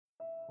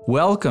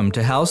Welcome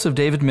to House of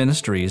David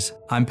Ministries.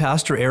 I'm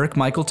Pastor Eric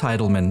Michael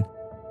Titleman.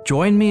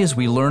 Join me as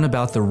we learn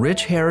about the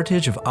rich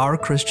heritage of our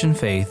Christian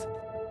faith.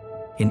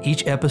 In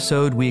each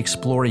episode, we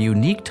explore a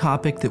unique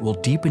topic that will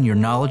deepen your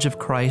knowledge of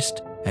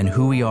Christ and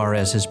who we are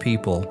as His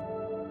people.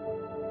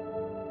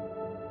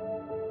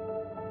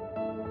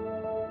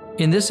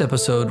 In this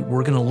episode,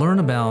 we're going to learn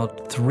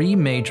about three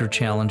major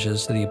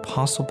challenges that the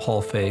Apostle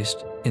Paul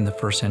faced in the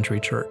first century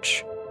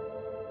church.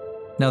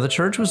 Now, the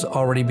church was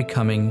already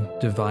becoming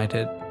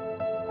divided.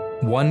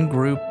 One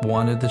group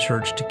wanted the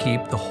church to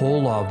keep the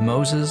whole law of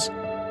Moses,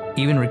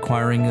 even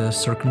requiring the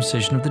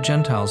circumcision of the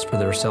Gentiles for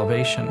their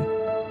salvation.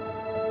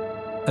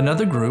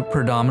 Another group,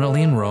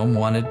 predominantly in Rome,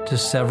 wanted to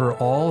sever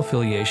all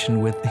affiliation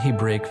with the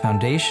Hebraic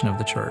foundation of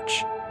the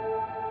church.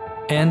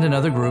 And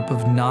another group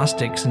of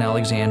Gnostics in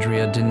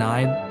Alexandria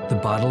denied the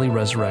bodily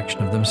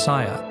resurrection of the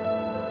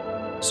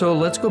Messiah. So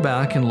let's go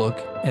back and look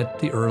at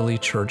the early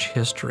church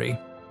history.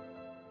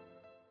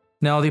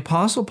 Now, the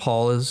Apostle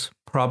Paul is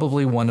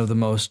probably one of the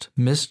most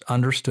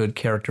misunderstood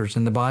characters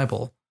in the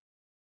Bible,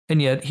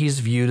 and yet he's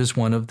viewed as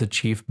one of the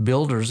chief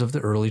builders of the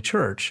early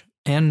church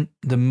and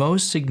the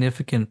most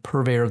significant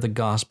purveyor of the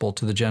gospel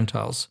to the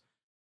Gentiles.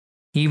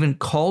 He even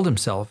called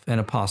himself an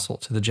apostle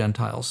to the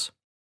Gentiles.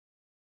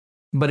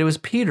 But it was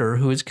Peter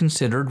who is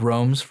considered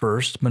Rome's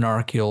first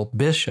monarchical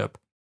bishop,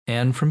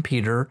 and from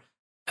Peter,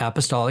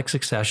 apostolic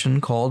succession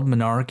called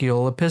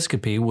monarchical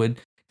episcopacy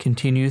would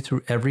continue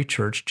through every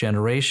church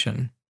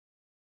generation.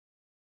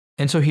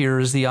 And so here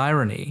is the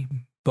irony.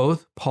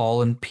 Both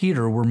Paul and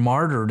Peter were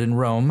martyred in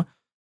Rome.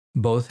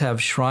 Both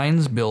have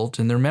shrines built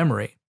in their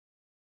memory.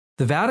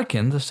 The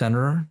Vatican, the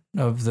center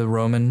of the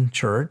Roman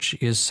Church,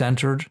 is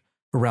centered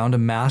around a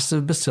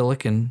massive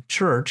basilican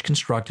church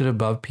constructed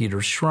above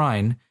Peter's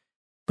shrine.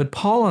 But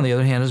Paul, on the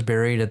other hand, is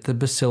buried at the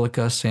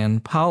Basilica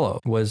San Paolo.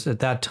 It was at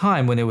that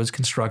time when it was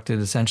constructed,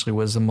 essentially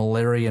was a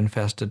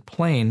malaria-infested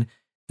plain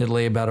that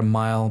lay about a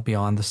mile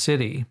beyond the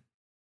city.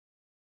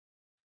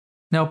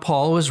 Now,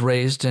 Paul was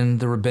raised in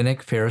the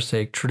rabbinic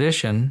Pharisaic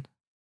tradition.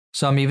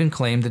 Some even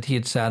claim that he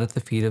had sat at the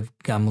feet of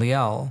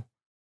Gamaliel.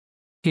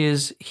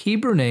 His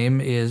Hebrew name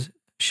is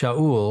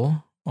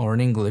Shaul, or in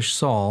English,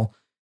 Saul,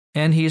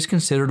 and he is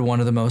considered one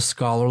of the most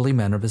scholarly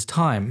men of his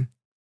time.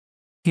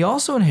 He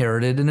also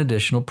inherited an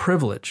additional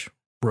privilege,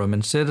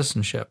 Roman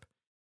citizenship,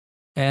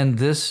 and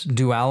this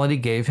duality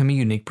gave him a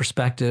unique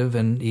perspective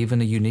and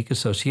even a unique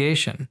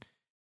association.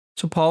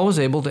 So Paul was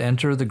able to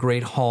enter the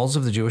great halls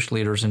of the Jewish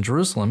leaders in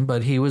Jerusalem,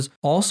 but he was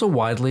also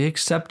widely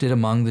accepted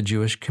among the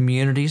Jewish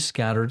communities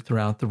scattered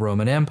throughout the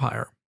Roman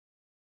Empire.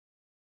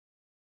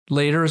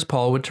 Later, as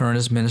Paul would turn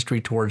his ministry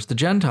towards the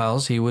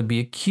Gentiles, he would be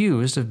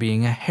accused of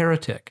being a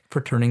heretic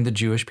for turning the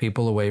Jewish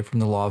people away from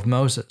the law of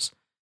Moses.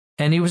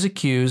 And he was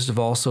accused of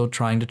also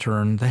trying to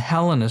turn the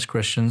Hellenist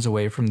Christians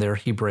away from their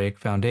Hebraic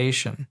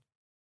foundation.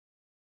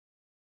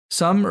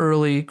 Some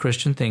early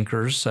Christian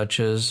thinkers, such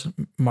as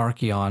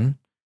Marcion,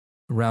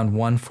 around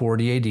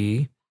 140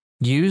 AD,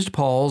 used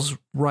Paul's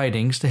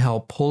writings to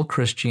help pull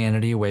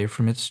Christianity away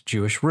from its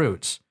Jewish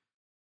roots.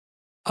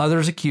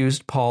 Others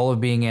accused Paul of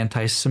being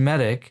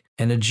anti-Semitic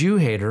and a Jew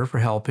hater for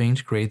helping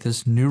to create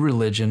this new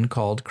religion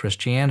called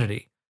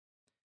Christianity.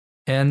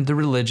 And the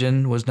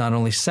religion was not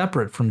only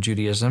separate from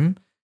Judaism,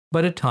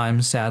 but at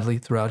times, sadly,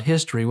 throughout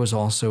history was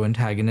also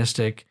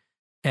antagonistic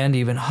and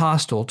even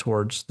hostile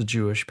towards the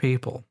Jewish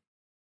people.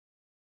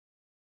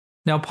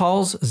 Now,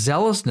 Paul's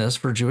zealousness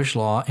for Jewish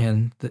law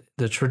and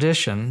the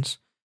traditions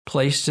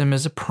placed him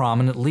as a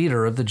prominent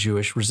leader of the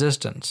Jewish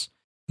resistance,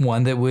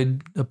 one that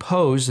would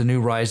oppose the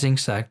new rising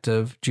sect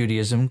of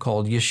Judaism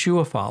called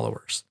Yeshua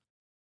followers.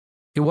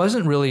 It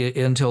wasn't really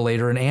until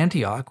later in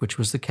Antioch, which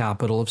was the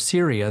capital of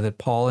Syria, that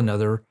Paul and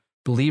other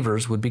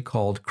believers would be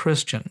called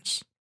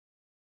Christians.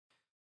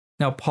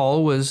 Now,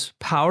 Paul was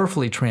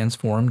powerfully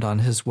transformed on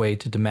his way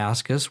to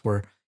Damascus,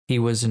 where he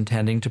was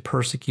intending to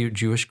persecute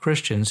Jewish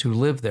Christians who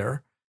lived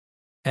there.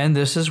 And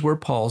this is where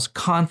Paul's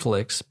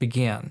conflicts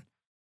began.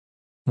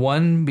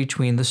 One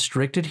between the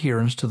strict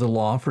adherence to the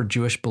law for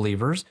Jewish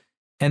believers,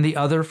 and the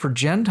other for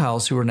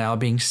Gentiles who were now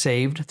being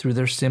saved through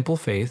their simple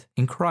faith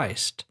in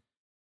Christ.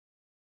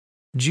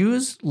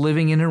 Jews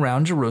living in and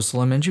around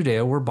Jerusalem and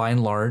Judea were by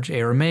and large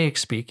Aramaic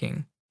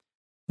speaking,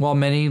 while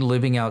many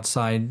living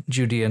outside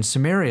Judea and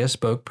Samaria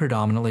spoke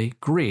predominantly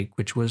Greek,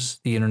 which was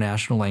the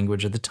international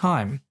language of the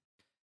time.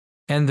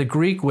 And the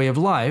Greek way of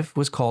life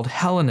was called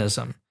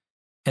Hellenism.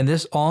 And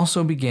this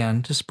also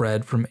began to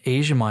spread from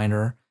Asia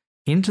Minor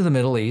into the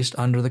Middle East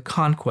under the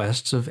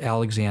conquests of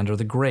Alexander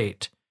the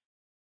Great.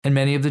 And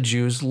many of the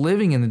Jews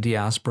living in the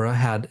diaspora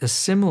had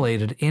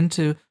assimilated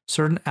into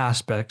certain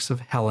aspects of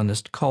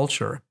Hellenist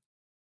culture.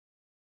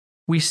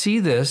 We see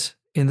this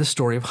in the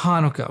story of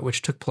Hanukkah,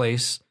 which took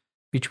place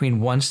between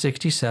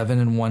 167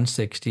 and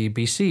 160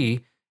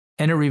 BC,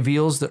 and it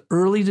reveals the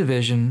early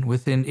division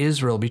within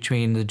Israel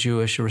between the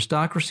Jewish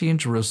aristocracy in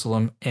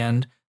Jerusalem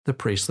and the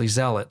priestly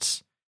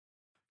zealots.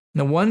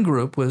 Now, one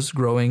group was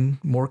growing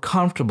more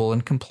comfortable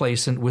and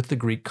complacent with the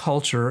Greek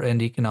culture and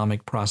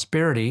economic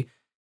prosperity,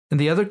 and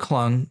the other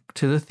clung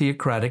to the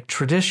theocratic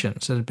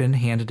traditions that had been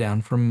handed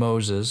down from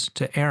Moses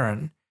to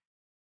Aaron.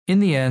 In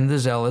the end, the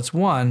Zealots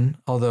won,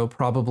 although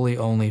probably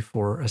only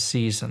for a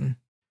season.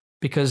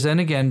 Because then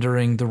again,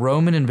 during the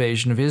Roman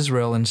invasion of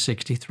Israel in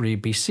 63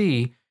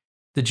 BC,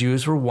 the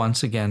Jews were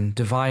once again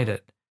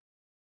divided.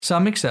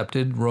 Some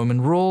accepted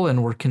Roman rule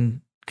and were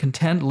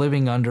content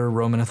living under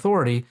Roman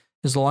authority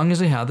as long as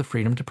they had the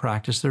freedom to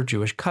practice their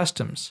Jewish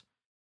customs,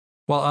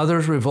 while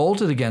others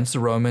revolted against the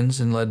Romans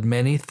and led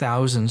many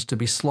thousands to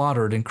be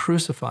slaughtered and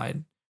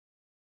crucified.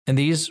 And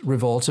these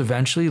revolts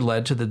eventually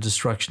led to the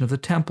destruction of the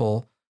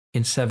temple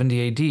in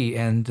 70 AD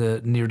and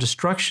the near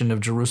destruction of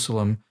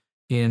Jerusalem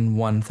in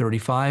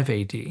 135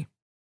 AD.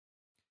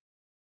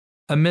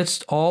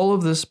 Amidst all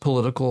of this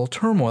political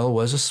turmoil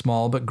was a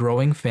small but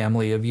growing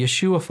family of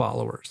Yeshua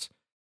followers,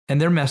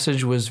 and their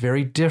message was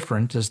very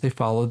different as they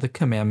followed the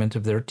commandment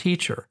of their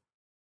teacher.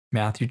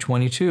 Matthew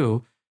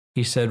 22,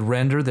 he said,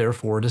 "Render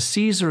therefore to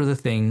Caesar the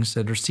things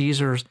that are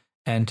Caesar's,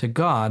 and to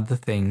God the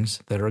things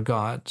that are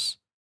God's."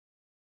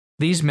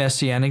 These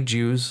Messianic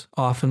Jews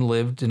often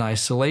lived in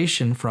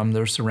isolation from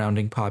their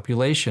surrounding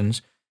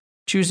populations,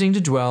 choosing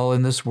to dwell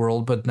in this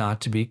world but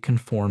not to be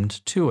conformed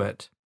to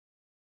it.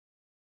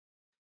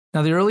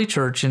 Now, the early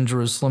church in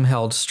Jerusalem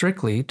held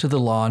strictly to the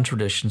law and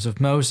traditions of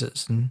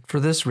Moses, and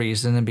for this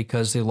reason, and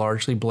because they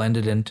largely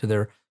blended into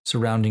their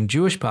surrounding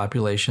Jewish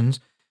populations,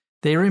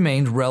 they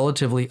remained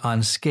relatively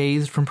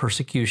unscathed from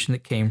persecution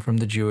that came from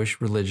the Jewish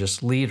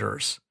religious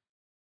leaders.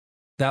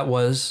 That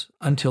was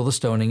until the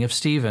stoning of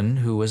Stephen,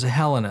 who was a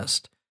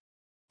Hellenist.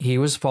 He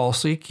was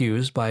falsely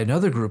accused by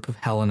another group of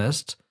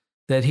Hellenists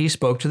that he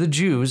spoke to the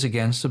Jews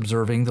against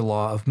observing the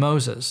law of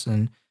Moses,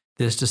 and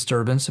this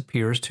disturbance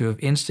appears to have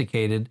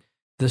instigated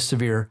the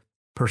severe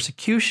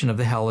persecution of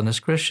the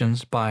Hellenist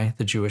Christians by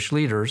the Jewish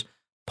leaders.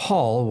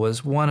 Paul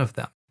was one of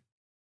them.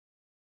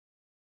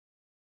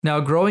 Now,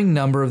 a growing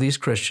number of these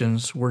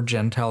Christians were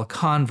Gentile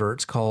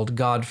converts called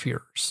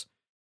God-fearers,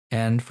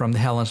 and from the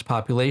Hellenist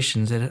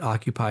populations that had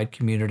occupied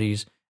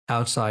communities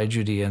outside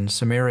Judea and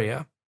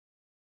Samaria.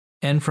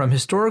 And from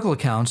historical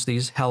accounts,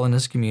 these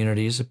Hellenist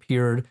communities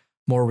appeared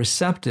more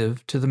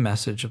receptive to the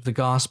message of the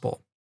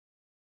gospel.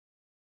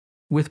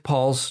 With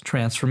Paul's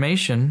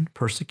transformation,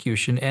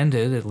 persecution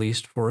ended, at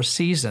least for a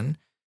season,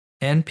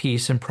 and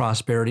peace and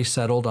prosperity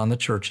settled on the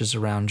churches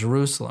around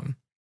Jerusalem.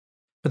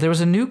 But there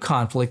was a new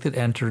conflict that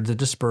entered the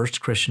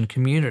dispersed Christian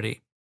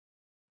community.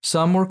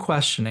 Some were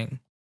questioning,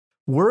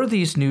 were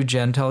these new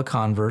Gentile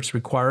converts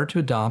required to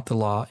adopt the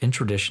law and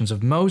traditions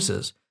of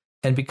Moses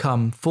and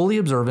become fully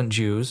observant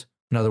Jews,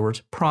 in other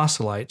words,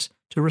 proselytes,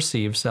 to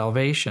receive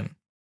salvation?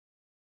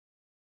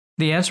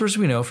 The answer, as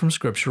we know from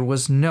Scripture,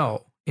 was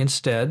no.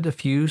 Instead, a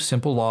few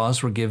simple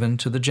laws were given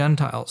to the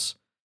Gentiles.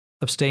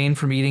 Abstain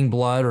from eating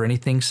blood or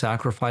anything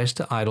sacrificed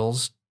to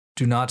idols,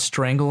 do not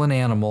strangle an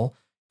animal,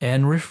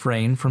 and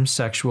refrain from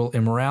sexual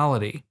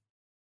immorality.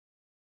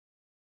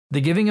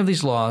 The giving of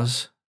these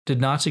laws did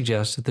not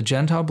suggest that the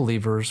Gentile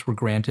believers were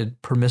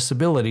granted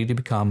permissibility to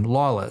become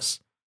lawless.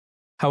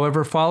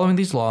 However, following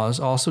these laws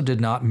also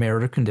did not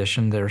merit or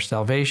condition their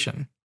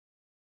salvation.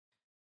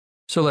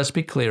 So let's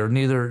be clear,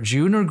 neither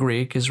Jew nor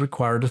Greek is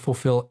required to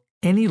fulfill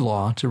any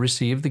law to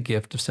receive the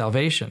gift of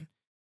salvation,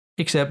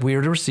 except we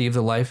are to receive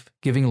the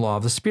life-giving law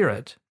of the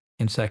Spirit.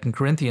 In 2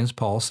 Corinthians,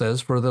 Paul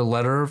says, "For the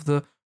letter of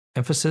the,"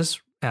 emphasis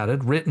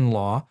added, "written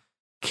law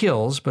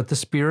kills, but the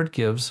Spirit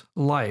gives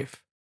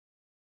life."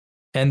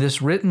 And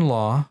this written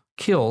law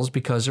kills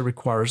because it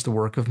requires the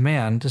work of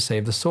man to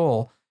save the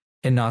soul,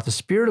 and not the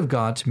Spirit of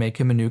God to make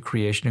him a new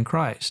creation in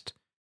Christ,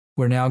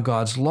 where now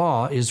God's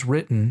law is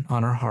written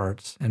on our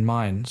hearts and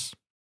minds.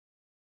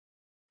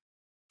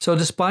 So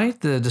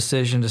despite the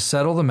decision to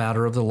settle the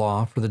matter of the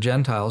law for the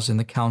Gentiles in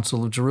the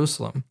Council of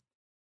Jerusalem,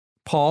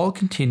 Paul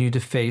continued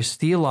to face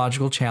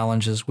theological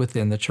challenges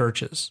within the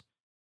churches.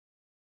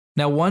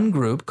 Now, one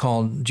group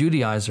called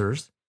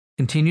Judaizers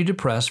continued to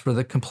press for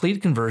the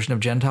complete conversion of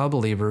Gentile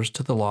believers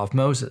to the law of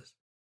Moses.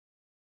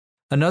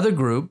 Another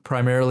group,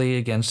 primarily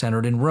again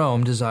centered in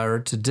Rome,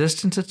 desired to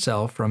distance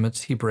itself from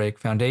its Hebraic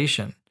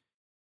foundation,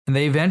 and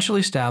they eventually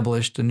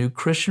established a new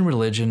Christian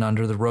religion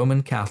under the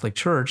Roman Catholic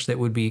Church that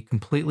would be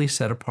completely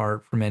set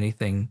apart from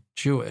anything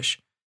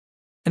Jewish.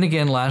 And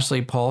again,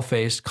 lastly, Paul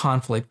faced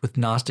conflict with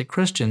Gnostic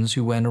Christians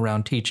who went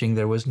around teaching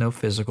there was no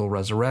physical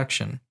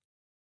resurrection.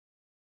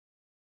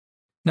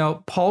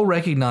 Now, Paul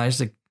recognized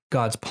that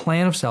God's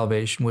plan of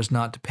salvation was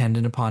not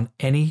dependent upon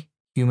any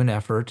human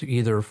effort to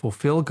either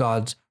fulfill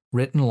God's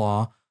written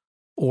law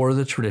or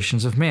the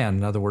traditions of man,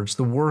 in other words,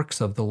 the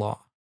works of the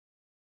law.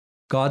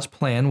 God's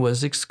plan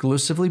was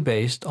exclusively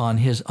based on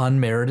his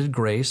unmerited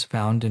grace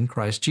found in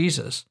Christ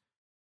Jesus.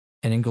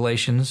 And in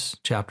Galatians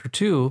chapter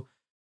 2,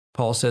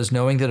 Paul says,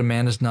 knowing that a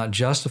man is not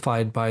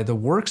justified by the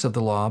works of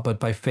the law, but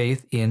by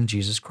faith in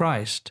Jesus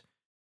Christ.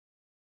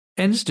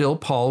 And still,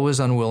 Paul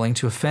was unwilling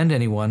to offend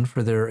anyone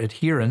for their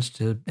adherence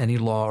to any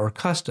law or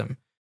custom,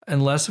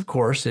 unless, of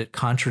course, it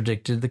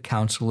contradicted the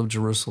Council of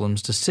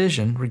Jerusalem's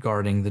decision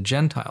regarding the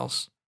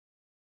Gentiles.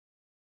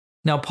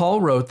 Now,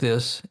 Paul wrote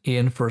this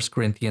in 1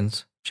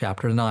 Corinthians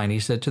chapter 9. He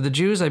said, "To the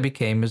Jews I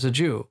became as a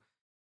Jew,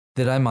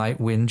 that I might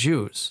win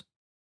Jews.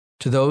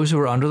 To those who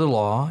are under the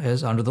law,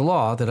 as under the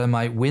law, that I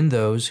might win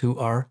those who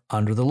are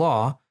under the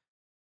law.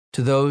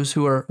 To those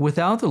who are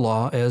without the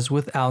law, as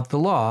without the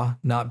law,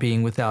 not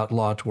being without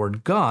law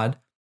toward God,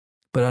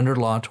 but under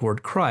law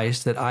toward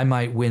Christ, that I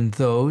might win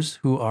those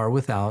who are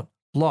without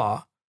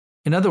law.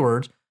 In other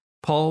words,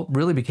 Paul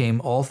really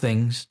became all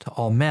things to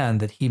all men,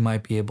 that he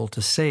might be able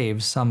to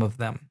save some of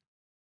them.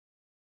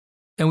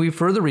 And we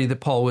further read that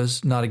Paul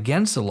was not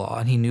against the law,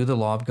 and he knew the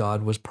law of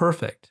God was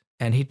perfect,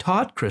 and he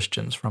taught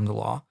Christians from the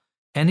law,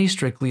 and he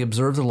strictly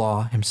observed the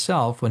law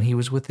himself when he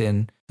was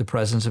within the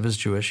presence of his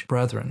Jewish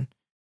brethren.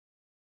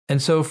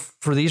 And so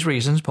for these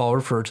reasons, Paul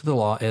referred to the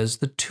law as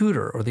the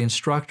tutor or the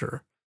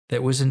instructor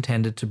that was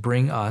intended to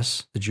bring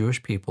us, the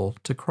Jewish people,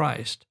 to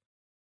Christ.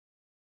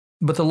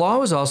 But the law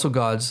was also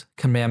God's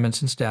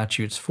commandments and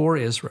statutes for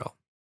Israel.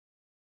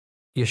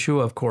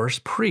 Yeshua, of course,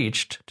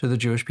 preached to the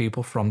Jewish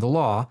people from the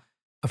law,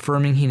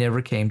 affirming he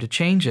never came to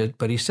change it,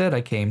 but he said,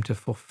 I came to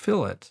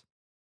fulfill it.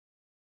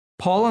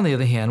 Paul, on the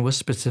other hand, was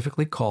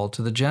specifically called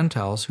to the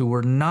Gentiles who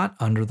were not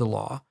under the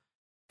law,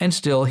 and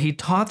still he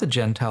taught the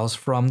Gentiles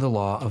from the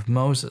law of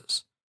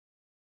Moses.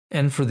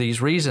 And for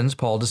these reasons,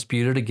 Paul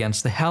disputed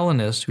against the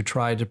Hellenists who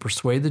tried to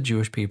persuade the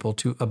Jewish people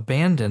to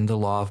abandon the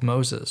law of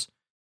Moses.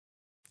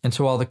 And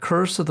so while the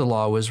curse of the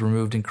law was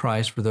removed in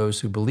Christ for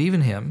those who believe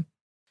in him,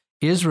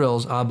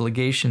 Israel's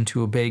obligation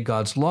to obey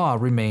God's law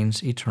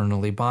remains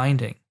eternally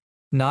binding,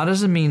 not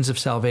as a means of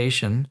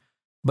salvation,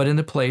 but in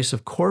the place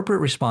of corporate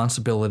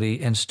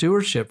responsibility and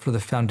stewardship for the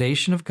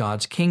foundation of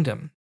God's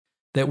kingdom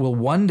that will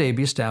one day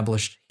be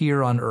established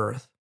here on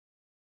earth.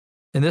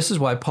 And this is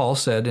why Paul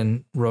said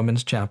in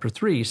Romans chapter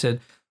 3, he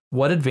said,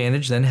 what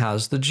advantage then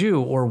has the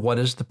Jew, or what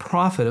is the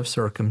profit of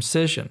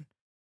circumcision?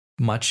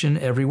 Much in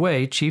every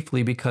way,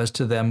 chiefly because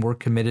to them were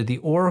committed the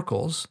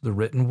oracles, the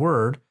written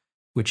word,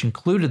 which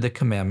included the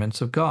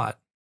commandments of God.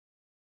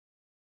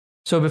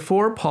 So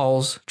before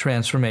Paul's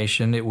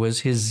transformation, it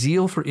was his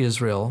zeal for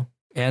Israel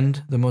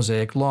and the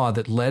Mosaic law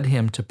that led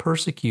him to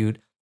persecute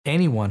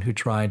anyone who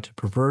tried to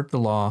pervert the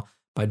law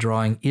by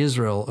drawing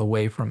Israel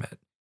away from it.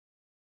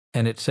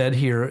 And it said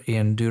here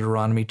in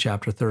Deuteronomy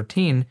chapter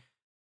 13,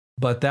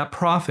 but that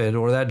prophet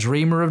or that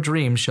dreamer of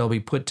dreams shall be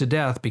put to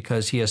death,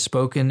 because he has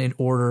spoken in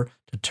order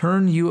to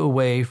turn you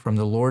away from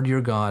the Lord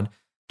your God,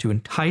 to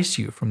entice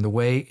you from the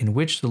way in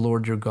which the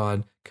Lord your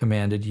God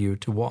commanded you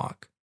to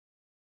walk.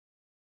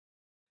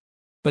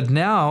 But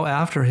now,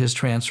 after his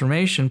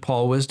transformation,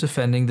 Paul was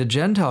defending the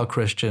Gentile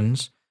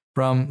Christians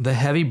from the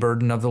heavy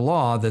burden of the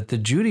law that the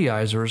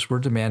Judaizers were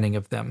demanding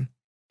of them.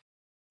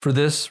 For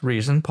this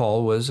reason,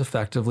 Paul was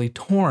effectively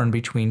torn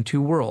between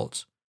two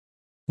worlds,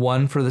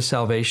 one for the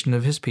salvation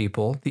of his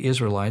people, the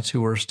Israelites,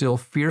 who were still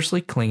fiercely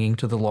clinging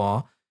to the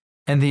law,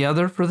 and the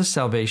other for the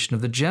salvation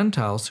of the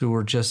Gentiles, who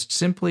were just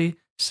simply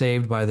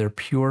saved by their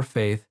pure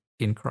faith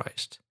in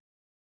Christ.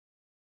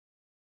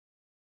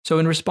 So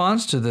in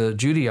response to the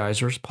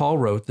Judaizers, Paul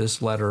wrote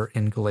this letter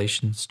in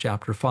Galatians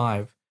chapter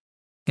 5.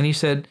 And he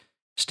said,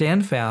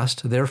 stand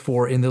fast,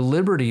 therefore, in the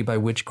liberty by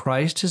which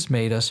Christ has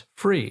made us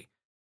free,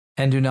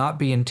 and do not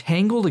be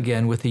entangled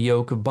again with the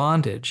yoke of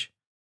bondage.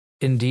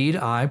 Indeed,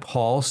 I,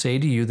 Paul, say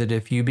to you that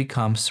if you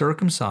become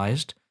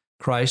circumcised,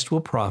 Christ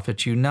will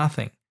profit you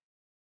nothing.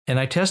 And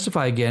I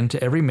testify again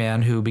to every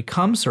man who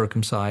becomes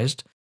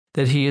circumcised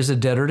that he is a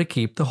debtor to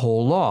keep the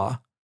whole law.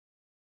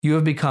 You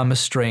have become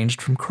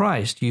estranged from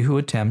Christ, you who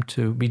attempt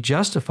to be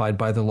justified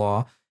by the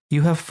law.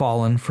 You have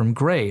fallen from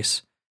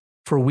grace.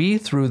 For we,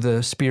 through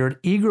the Spirit,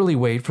 eagerly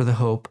wait for the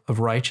hope of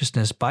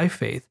righteousness by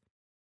faith.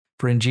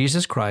 For in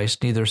Jesus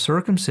Christ, neither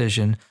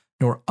circumcision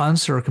nor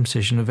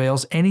uncircumcision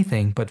avails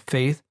anything but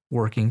faith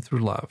working through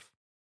love.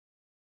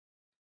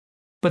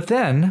 But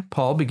then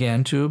Paul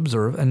began to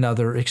observe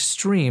another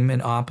extreme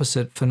and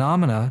opposite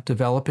phenomena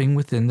developing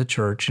within the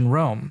church in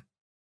Rome.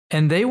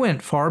 And they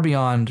went far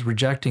beyond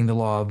rejecting the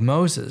law of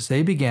Moses.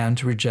 They began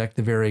to reject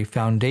the very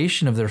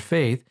foundation of their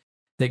faith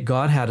that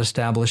God had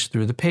established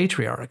through the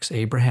patriarchs,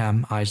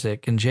 Abraham,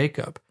 Isaac, and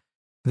Jacob.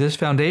 This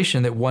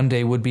foundation that one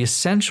day would be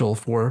essential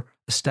for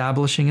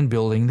establishing and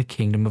building the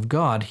kingdom of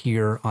God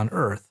here on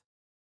earth.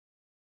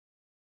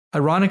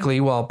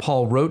 Ironically, while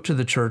Paul wrote to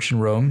the church in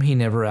Rome, he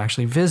never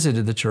actually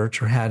visited the church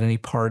or had any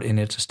part in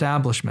its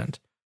establishment.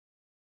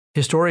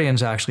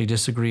 Historians actually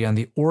disagree on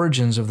the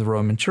origins of the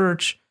Roman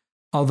church,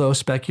 although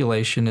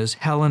speculation is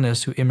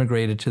Hellenists who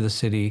immigrated to the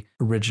city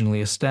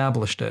originally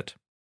established it.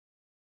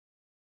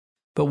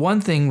 But one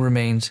thing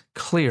remains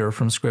clear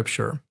from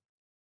Scripture.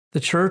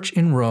 The church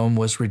in Rome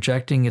was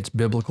rejecting its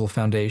biblical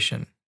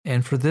foundation,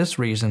 and for this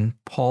reason,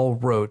 Paul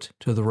wrote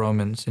to the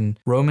Romans in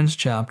Romans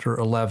chapter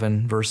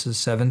 11, verses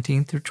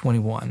 17 through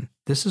 21.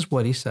 This is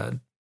what he said.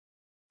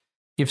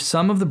 If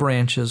some of the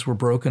branches were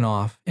broken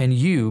off, and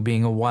you,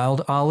 being a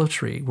wild olive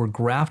tree, were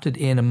grafted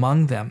in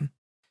among them,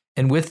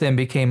 and with them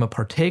became a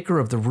partaker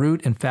of the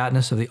root and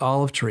fatness of the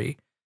olive tree,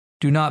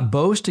 do not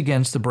boast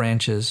against the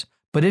branches,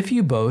 but if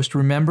you boast,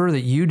 remember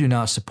that you do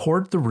not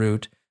support the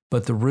root,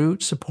 but the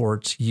root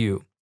supports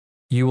you.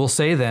 You will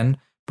say then,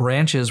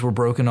 branches were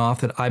broken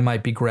off that I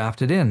might be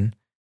grafted in.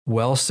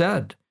 Well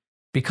said.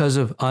 Because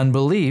of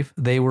unbelief,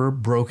 they were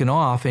broken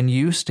off, and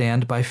you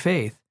stand by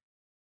faith.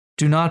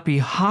 Do not be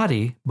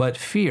haughty, but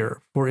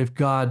fear, for if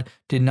God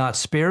did not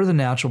spare the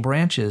natural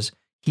branches,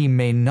 he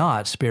may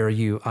not spare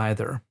you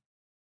either.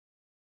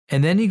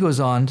 And then he goes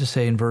on to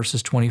say in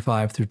verses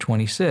 25 through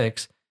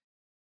 26,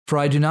 For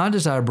I do not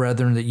desire,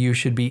 brethren, that you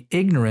should be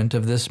ignorant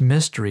of this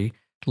mystery,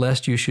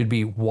 lest you should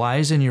be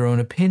wise in your own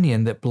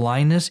opinion, that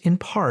blindness in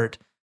part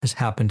has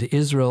happened to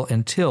Israel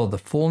until the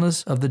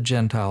fullness of the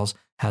Gentiles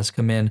has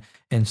come in,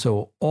 and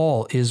so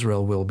all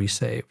Israel will be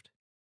saved.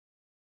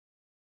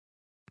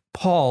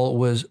 Paul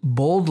was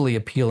boldly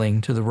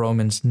appealing to the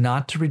Romans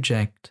not to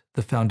reject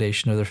the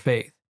foundation of their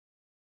faith,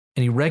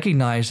 and he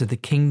recognized that the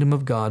kingdom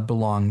of God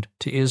belonged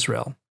to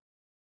Israel.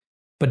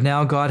 But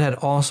now God had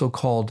also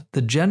called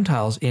the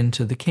Gentiles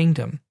into the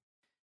kingdom,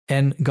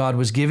 and God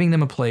was giving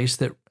them a place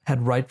that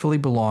had rightfully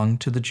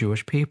belonged to the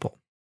Jewish people.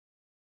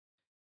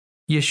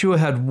 Yeshua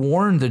had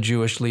warned the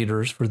Jewish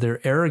leaders for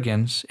their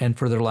arrogance and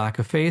for their lack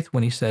of faith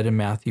when he said in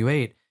Matthew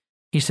 8,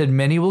 he said,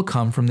 Many will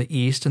come from the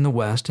east and the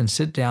west and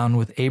sit down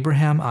with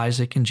Abraham,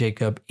 Isaac, and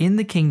Jacob in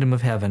the kingdom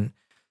of heaven,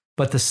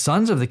 but the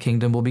sons of the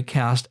kingdom will be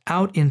cast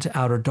out into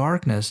outer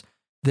darkness.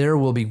 There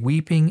will be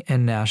weeping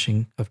and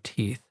gnashing of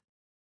teeth.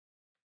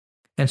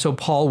 And so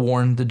Paul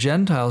warned the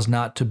Gentiles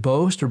not to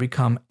boast or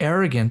become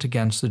arrogant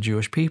against the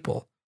Jewish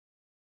people.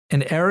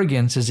 And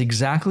arrogance is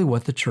exactly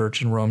what the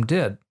church in Rome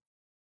did.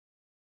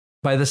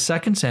 By the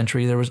 2nd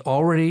century, there was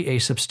already a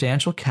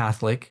substantial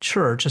Catholic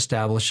church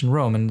established in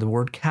Rome, and the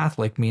word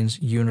Catholic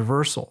means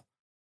universal.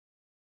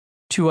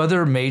 Two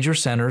other major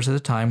centers at the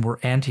time were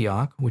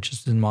Antioch, which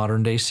is in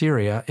modern-day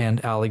Syria,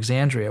 and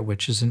Alexandria,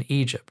 which is in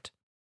Egypt.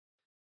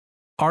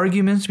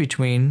 Arguments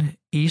between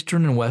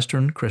Eastern and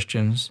Western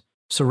Christians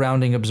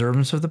surrounding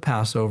observance of the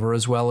Passover,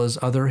 as well as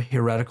other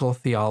heretical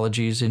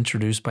theologies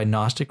introduced by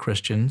Gnostic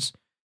Christians,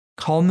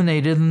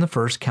 culminated in the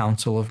First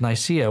Council of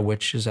Nicaea,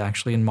 which is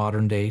actually in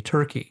modern-day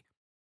Turkey.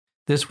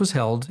 This was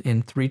held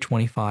in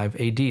 325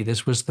 AD.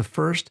 This was the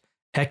first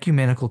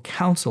ecumenical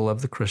council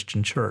of the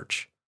Christian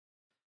church.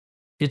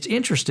 It's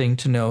interesting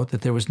to note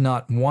that there was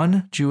not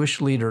one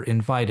Jewish leader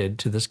invited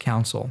to this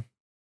council.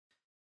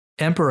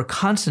 Emperor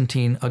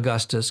Constantine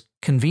Augustus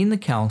convened the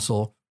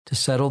council to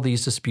settle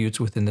these disputes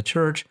within the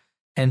church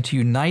and to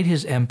unite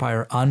his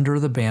empire under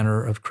the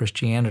banner of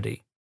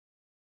Christianity.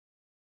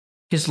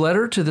 His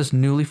letter to this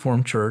newly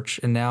formed church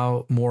and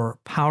now more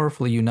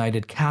powerfully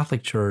united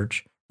Catholic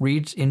Church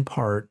reads in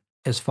part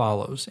as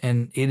follows,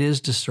 and it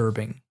is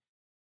disturbing.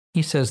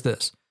 He says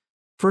this,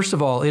 First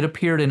of all, it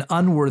appeared an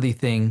unworthy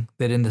thing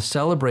that in the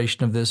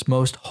celebration of this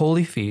most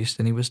holy feast,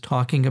 and he was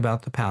talking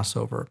about the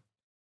Passover,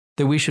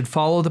 that we should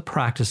follow the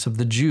practice of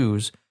the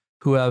Jews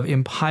who have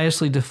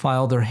impiously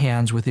defiled their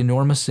hands with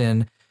enormous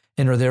sin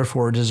and are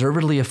therefore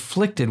deservedly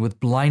afflicted with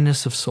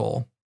blindness of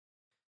soul.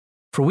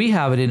 For we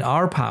have it in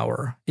our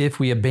power, if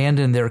we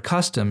abandon their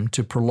custom,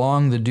 to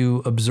prolong the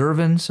due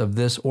observance of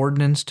this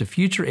ordinance to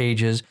future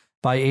ages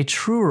by a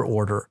truer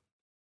order,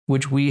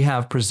 which we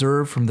have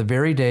preserved from the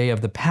very day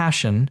of the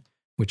Passion,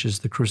 which is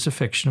the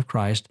crucifixion of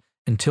Christ,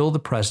 until the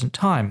present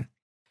time.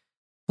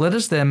 Let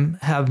us then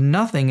have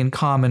nothing in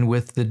common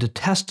with the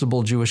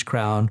detestable Jewish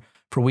crowd,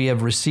 for we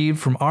have received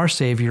from our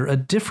Savior a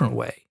different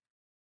way.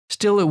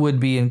 Still, it would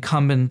be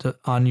incumbent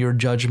on your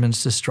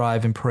judgments to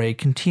strive and pray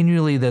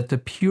continually that the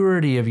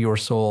purity of your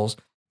souls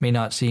may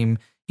not seem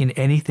in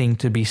anything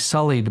to be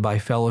sullied by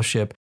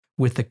fellowship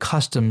with the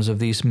customs of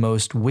these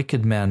most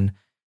wicked men.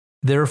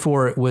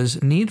 Therefore, it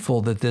was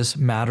needful that this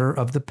matter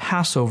of the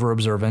Passover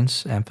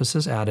observance,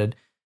 emphasis added,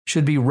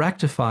 should be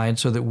rectified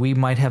so that we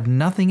might have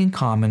nothing in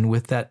common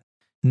with that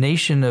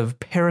nation of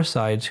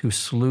parricides who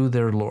slew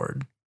their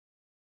Lord.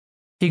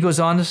 He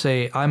goes on to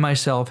say, I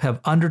myself have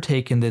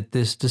undertaken that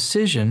this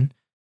decision,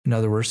 in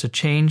other words, to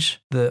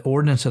change the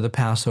ordinance of the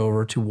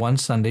Passover to one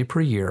Sunday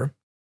per year,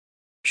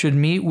 should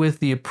meet with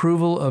the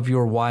approval of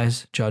your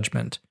wise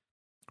judgment.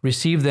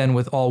 Receive then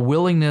with all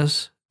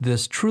willingness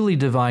this truly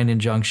divine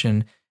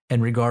injunction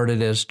and regard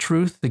it as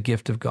truth, the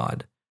gift of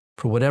God.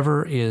 For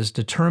whatever is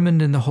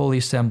determined in the holy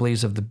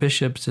assemblies of the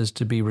bishops is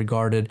to be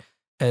regarded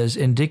as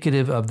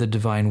indicative of the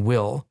divine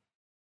will.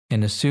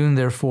 And as soon,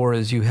 therefore,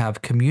 as you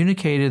have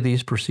communicated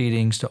these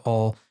proceedings to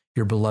all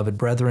your beloved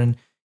brethren,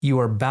 you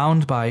are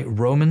bound by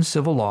Roman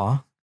civil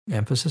law,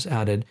 emphasis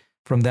added,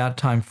 from that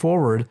time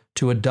forward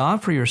to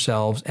adopt for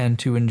yourselves and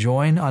to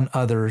enjoin on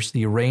others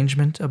the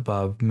arrangement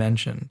above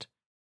mentioned.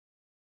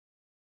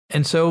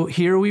 And so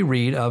here we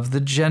read of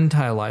the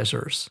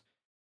Gentilizers,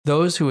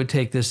 those who would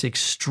take this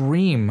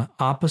extreme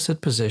opposite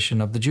position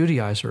of the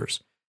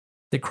Judaizers,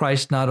 that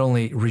Christ not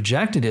only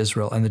rejected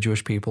Israel and the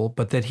Jewish people,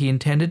 but that he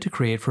intended to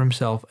create for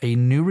himself a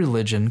new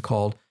religion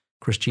called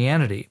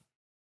Christianity,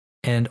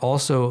 and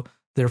also,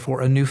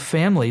 therefore, a new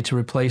family to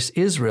replace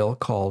Israel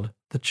called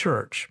the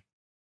Church.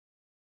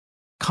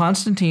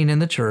 Constantine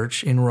and the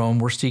Church in Rome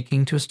were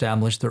seeking to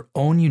establish their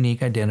own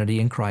unique identity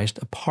in Christ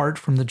apart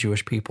from the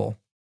Jewish people.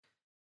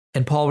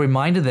 And Paul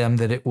reminded them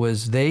that it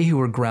was they who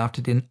were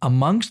grafted in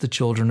amongst the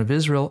children of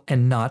Israel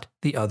and not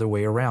the other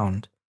way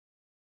around.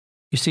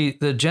 You see,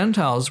 the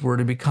Gentiles were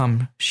to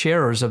become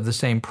sharers of the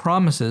same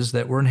promises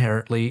that were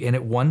inherently and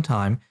at one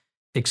time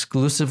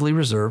exclusively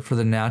reserved for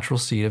the natural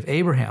seed of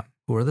Abraham,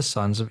 who are the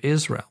sons of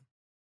Israel.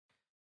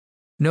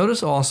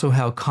 Notice also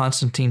how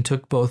Constantine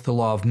took both the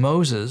law of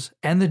Moses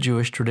and the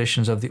Jewish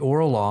traditions of the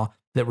oral law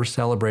that were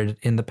celebrated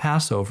in the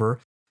Passover,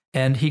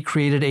 and he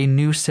created a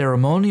new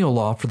ceremonial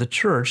law for the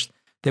church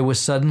that was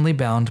suddenly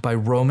bound by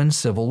Roman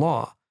civil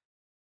law.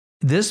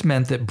 This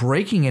meant that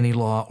breaking any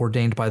law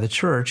ordained by the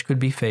church could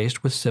be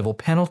faced with civil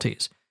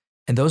penalties,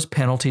 and those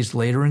penalties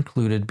later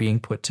included being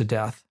put to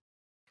death.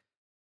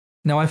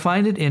 Now, I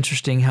find it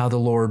interesting how the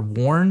Lord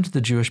warned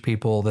the Jewish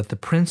people that the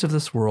prince of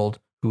this world,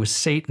 who is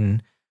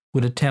Satan,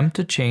 would attempt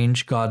to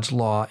change God's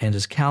law and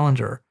his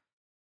calendar.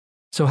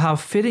 So how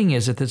fitting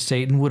is it that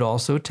Satan would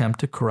also attempt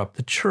to corrupt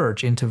the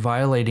church into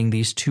violating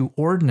these two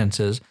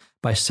ordinances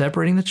by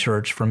separating the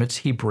church from its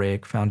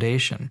Hebraic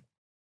foundation?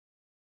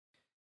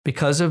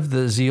 Because of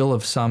the zeal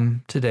of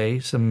some today,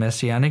 some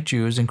Messianic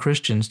Jews and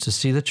Christians to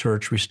see the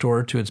church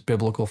restored to its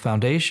biblical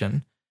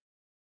foundation,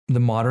 the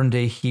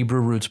modern-day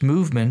Hebrew roots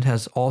movement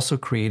has also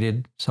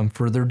created some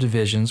further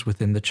divisions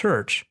within the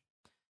church.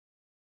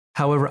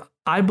 However,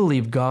 I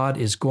believe God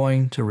is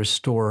going to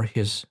restore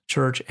his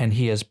church, and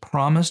he has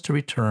promised to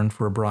return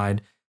for a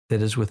bride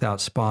that is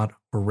without spot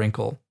or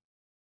wrinkle.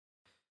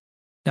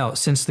 Now,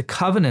 since the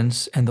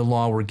covenants and the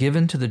law were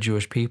given to the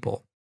Jewish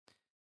people,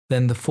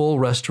 then the full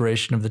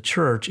restoration of the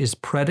church is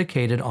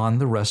predicated on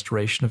the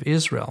restoration of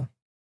Israel.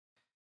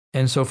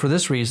 And so for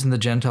this reason, the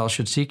Gentiles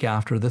should seek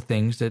after the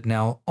things that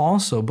now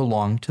also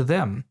belong to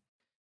them.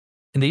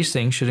 And these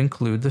things should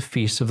include the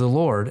feasts of the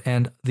Lord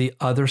and the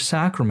other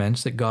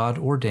sacraments that God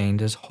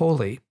ordained as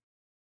holy.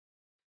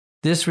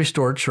 This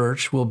restored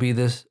church will be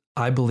this,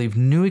 I believe,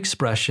 new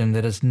expression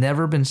that has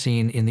never been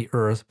seen in the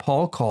earth.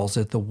 Paul calls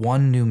it the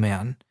one new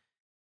man.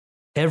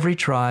 Every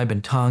tribe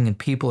and tongue and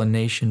people and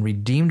nation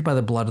redeemed by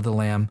the blood of the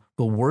Lamb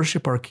will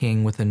worship our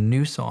King with a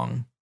new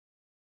song.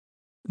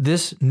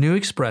 This new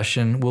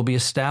expression will be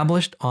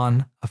established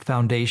on a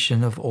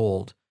foundation of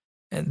old.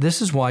 And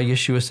this is why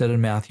Yeshua said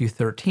in Matthew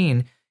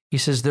 13, he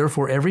says,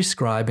 "Therefore every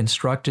scribe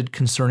instructed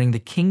concerning the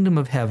kingdom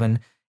of heaven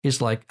is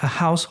like a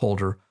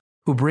householder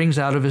who brings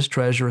out of his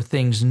treasure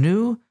things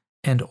new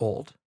and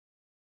old."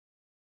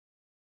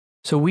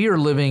 So we are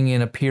living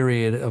in a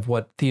period of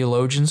what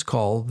theologians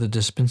call the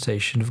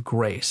dispensation of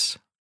grace.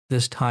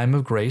 This time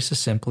of grace is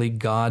simply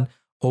God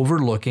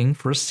overlooking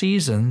for a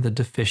season the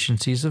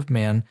deficiencies of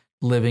man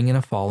living in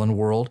a fallen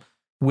world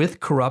with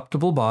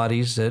corruptible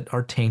bodies that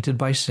are tainted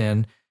by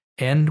sin,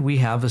 and we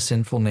have a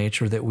sinful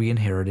nature that we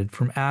inherited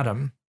from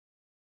Adam.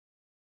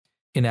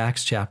 In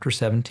Acts chapter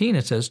 17,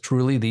 it says,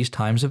 "Truly these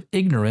times of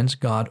ignorance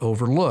God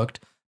overlooked,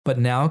 but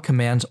now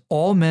commands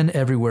all men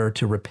everywhere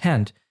to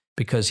repent,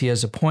 because he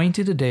has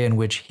appointed a day in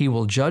which he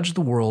will judge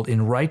the world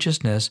in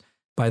righteousness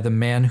by the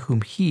man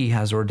whom he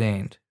has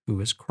ordained, who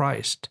is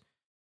Christ."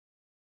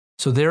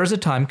 So there is a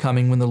time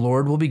coming when the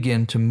Lord will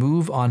begin to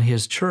move on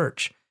his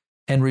church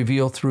and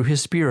reveal through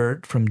his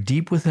Spirit from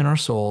deep within our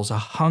souls a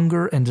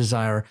hunger and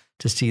desire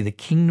to see the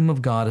kingdom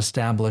of God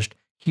established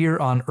here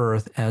on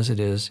earth as it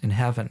is in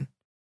heaven.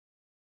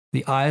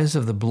 The eyes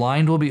of the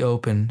blind will be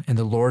opened, and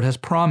the Lord has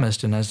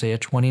promised in Isaiah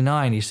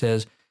 29, he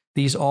says,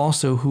 "These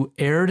also who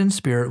erred in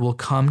spirit will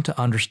come to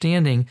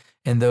understanding,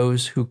 and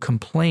those who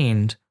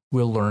complained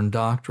will learn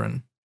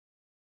doctrine."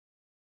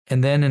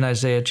 And then in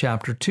Isaiah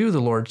chapter 2, the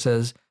Lord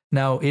says,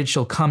 "Now it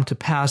shall come to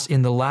pass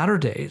in the latter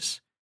days,"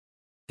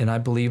 and I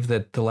believe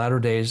that the latter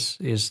days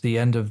is the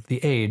end of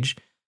the age,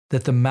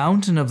 "that the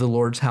mountain of the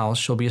Lord's house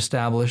shall be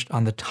established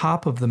on the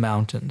top of the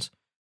mountains,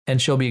 and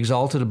shall be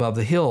exalted above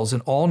the hills,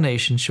 and all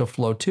nations shall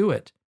flow to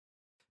it.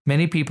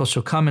 Many people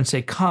shall come and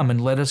say, 'Come,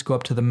 and let us go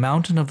up to the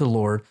mountain of the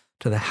Lord,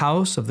 to the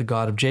house of the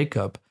God of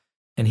Jacob,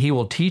 and he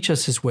will teach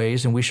us his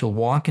ways, and we shall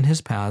walk in his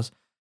paths.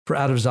 For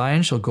out of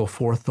Zion shall go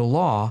forth the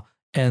law,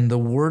 and the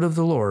word of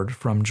the Lord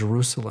from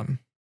Jerusalem.'"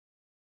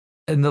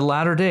 In the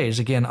latter days,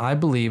 again, I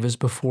believe is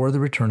before the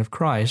return of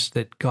Christ,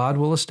 that God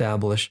will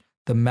establish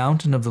the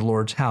mountain of the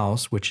Lord's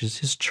house, which is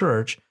his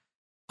church,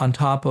 on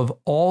top of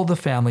all the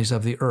families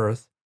of the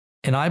earth,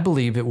 and I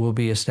believe it will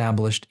be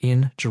established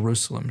in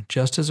Jerusalem,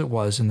 just as it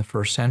was in the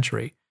first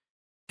century.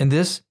 And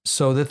this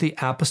so that the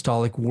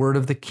apostolic word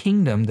of the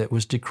kingdom that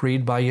was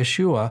decreed by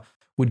Yeshua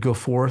would go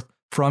forth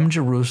from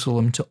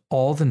Jerusalem to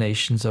all the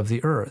nations of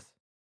the earth.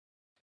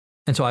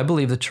 And so I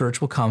believe the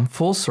church will come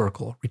full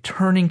circle,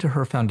 returning to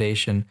her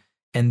foundation,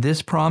 and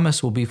this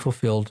promise will be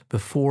fulfilled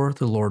before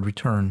the Lord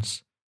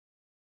returns.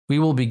 We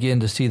will begin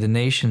to see the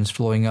nations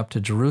flowing up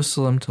to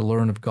Jerusalem to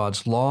learn of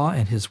God's law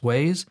and his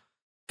ways,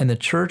 and the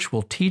church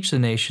will teach the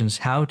nations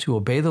how to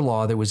obey the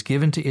law that was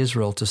given to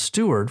Israel to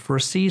steward for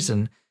a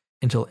season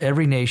until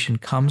every nation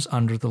comes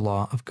under the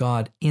law of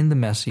God in the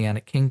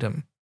Messianic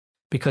kingdom.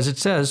 Because it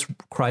says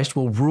Christ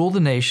will rule the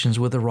nations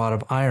with a rod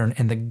of iron,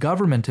 and the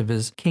government of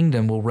his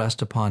kingdom will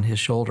rest upon his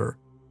shoulder.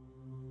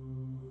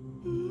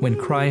 When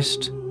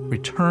Christ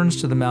returns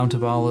to the Mount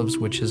of Olives,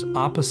 which is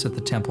opposite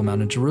the Temple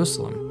Mount in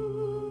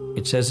Jerusalem,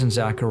 it says in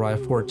Zechariah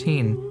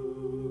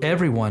 14,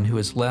 Everyone who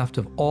is left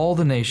of all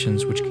the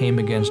nations which came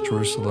against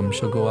Jerusalem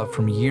shall go up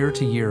from year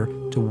to year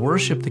to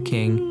worship the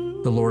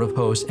King, the Lord of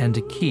hosts, and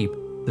to keep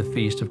the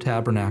Feast of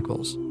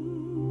Tabernacles.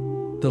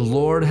 The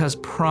Lord has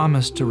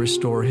promised to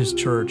restore His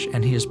church,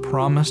 and He has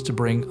promised to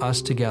bring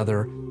us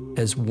together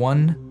as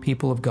one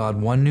people of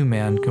God, one new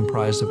man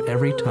comprised of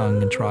every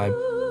tongue and tribe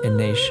and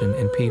nation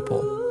and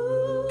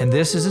people. And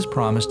this is His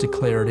promise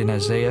declared in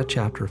Isaiah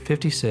chapter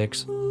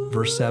 56,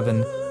 verse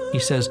 7. He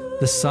says,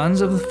 "The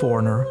sons of the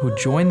foreigner who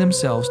join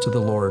themselves to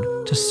the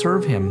Lord to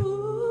serve Him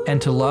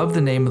and to love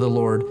the name of the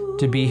Lord,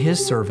 to be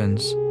His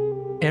servants,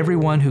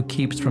 everyone who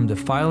keeps from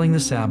defiling the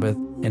Sabbath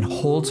and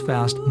holds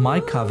fast my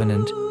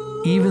covenant,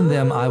 even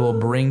them I will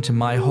bring to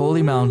my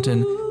holy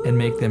mountain and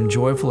make them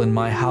joyful in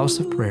my house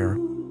of prayer.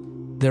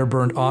 Their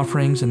burnt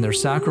offerings and their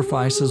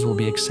sacrifices will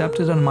be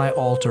accepted on my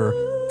altar,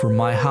 for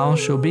my house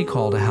shall be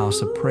called a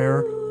house of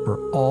prayer for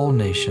all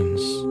nations."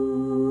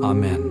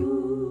 Amen.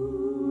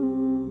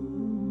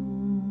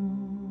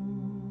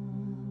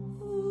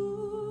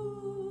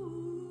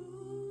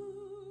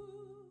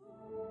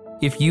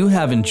 If you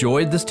have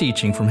enjoyed this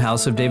teaching from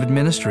House of David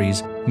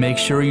Ministries, make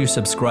sure you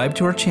subscribe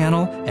to our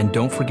channel and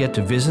don't forget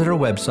to visit our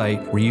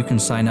website where you can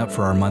sign up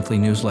for our monthly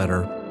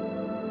newsletter.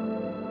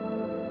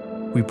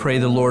 We pray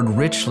the Lord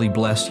richly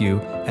bless you,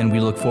 and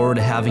we look forward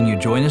to having you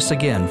join us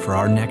again for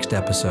our next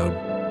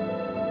episode.